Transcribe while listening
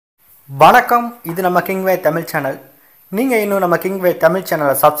வணக்கம். இது நம்ம கிங்வே தமிழ் சேனல். நீங்கள் இன்னும் நம்ம கிங்வே தமிழ்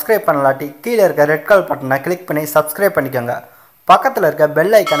சேனலை சப்ஸ்கிரைப் பண்ணலாட்டி கீழே இருக்க ரெட் கலர் பட்டனை கிளிக் பண்ணி சப்ஸ்கிரைப் பண்ணிக்கோங்க. பக்கத்தில் இருக்க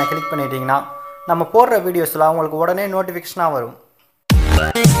பெல் ஐக்கானை கிளிக் பண்ணிட்டீங்கன்னா நம்ம போடுற வீடியோஸ்லாம் உங்களுக்கு உடனே நோட்டிஃபிகேஷனாக வரும்.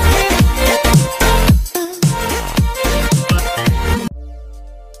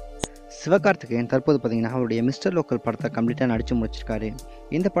 சிவகார்த்திகேயன் தற்போது பார்த்தீங்கன்னா அவருடைய மிஸ்டர் லோக்கல் படத்தை கம்ப்ளீட்டாக நடித்து முடிச்சிருக்காரு.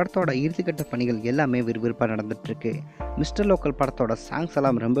 இந்த படத்தோட இறுதிக்கட்ட பணிகள் எல்லாமே விறுவிறுப்பாக நடந்துட்டுருக்கு. மிஸ்டர் லோக்கல் படத்தோட சாங்ஸ்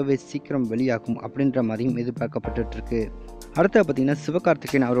எல்லாம் ரொம்பவே சீக்கிரம் வெளியாகும் அப்படின்ற மாதிரியும் எதிர்பார்க்கப்பட்டுருக்கு. அடுத்து பார்த்தீங்கன்னா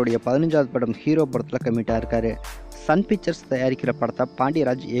சிவகார்த்திகேயன் அவருடைய 15வது படம் ஹீரோ படத்தில் கமிட்டாக இருக்கார். சன் பிக்சர்ஸ் தயாரிக்கிற படத்தை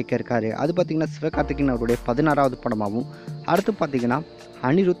பாண்டியராஜ் இயக்க இருக்காரு. அது பார்த்திங்கன்னா சிவகார்த்திகேயன் அவருடைய 16வது படமாகவும், அடுத்து பார்த்திங்கன்னா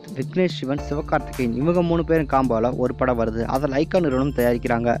அனிருத், விக்னேஷ் சிவன், சிவகார்த்திகேயன் இவங்க 3 பேரும் காம்போவில் ஒரு படம் வருது. அதை லைக்கா நிறுவனம்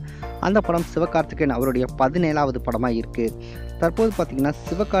தயாரிக்கிறாங்க. அந்த படம் சிவகார்த்திகேயன் அவருடைய 17வது படமாக இருக்குது. தற்போது பார்த்திங்கன்னா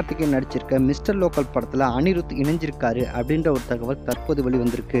சிவகார்த்திகேயன் நடிச்சிருக்க மிஸ்டர் லோக்கல் படத்தில் அனிருத் இணைஞ்சிருக்காரு அப்படின்ற ஒரு தகவல் தற்போது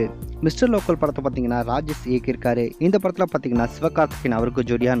வெளிவந்திருக்கு. மிஸ்டர் லோக்கல் படத்தை பார்த்திங்கன்னா ராஜேஷ் இயக்கியிருக்காரு. இந்த படத்தில் பார்த்திங்கன்னா சிவகார்த்திகேயன் அவருக்கு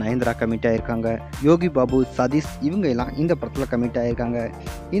ஜோடியாக நயன்தாரா கமிட் ஆகியிருக்காங்க. யோகி பாபு, சதீஷ் இவங்க எல்லாம் இந்த படத்தில் கமிட் ஆகியிருக்காங்க.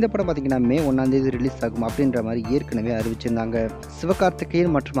 இந்த படம் பார்த்திங்கன்னா மே 1ஆம் தேதி ரிலீஸ் ஆகும் அப்படின்ற மாதிரி ஏற்கனவே அறிவிச்சிருந்தாங்க.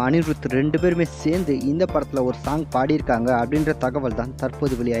 சிவகார்த்திகேயன் மற்றும் அனிருத் 2 பேருமே சேர்ந்து இந்த படத்தில் ஒரு சாங் பாடியிருக்காங்க அப்படின்ற தகவல் தான்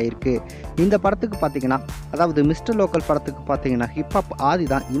தற்போது வெளியாகிருக்கு. இந்த படத்துக்கு பார்த்திங்கன்னா, அதாவது மிஸ்டர் லோக்கல் படத்துக்கு பார்த்திங்கன்னா ஹிப்ஹாப் ஆதி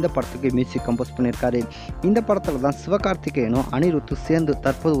தான் இந்த படத்துக்கு மியூசிக் கம்போஸ் பண்ணியிருக்காரு. இந்த படத்தில் தான் சிவகார்த்திகேயனும் அனிருத்தும் சேர்ந்து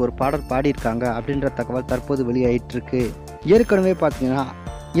தற்போது ஒரு பாடல் பாடியிருக்காங்க அப்படின்ற தகவல் தற்போது வெளியாகிட்டு இருக்கு. ஏற்கனவே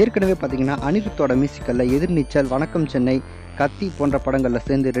பார்த்தீங்கன்னா அனிருத்தோட மியூசிக்கலில் எதிர்நீச்சல், வணக்கம் சென்னை, கத்தி போன்ற படங்களில்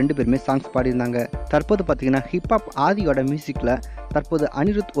சேர்ந்து 2 பேருமே சாங்ஸ் பாடியிருந்தாங்க. தற்போது பார்த்தீங்கன்னா ஹிப்ஹாப் ஆதியோட மியூசிக்கில் தற்போது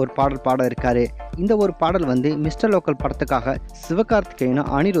அனிருத் ஒரு பாடல் பாட இருக்காரு. இந்த ஒரு பாடல் மிஸ்டர் லோக்கல் படத்துக்காக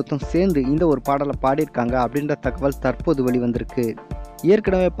சிவகார்த்திகேயனும் அனிருத்தும் சேர்ந்து இந்த ஒரு பாடலை பாடியிருக்காங்க அப்படின்ற தகவல் தற்போது வெளிவந்திருக்கு.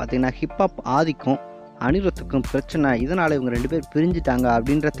 ஏற்கனவே பார்த்தீங்கன்னா ஹிப்ஹாப் ஆதிக்கும் அனிருத்துக்கும் பிரச்சனை, இதனால் இவங்க 2 பேர் பிரிஞ்சுட்டாங்க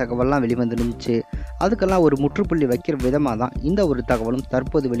அப்படின்ற தகவல்லாம் வெளிவந்துருந்துச்சு. அதுக்கெல்லாம் ஒரு முற்றுப்புள்ளி வைக்கிற விதமாக தான் இந்த ஒரு தகவலும்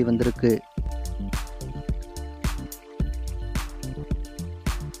தற்போது வெளிவந்திருக்கு.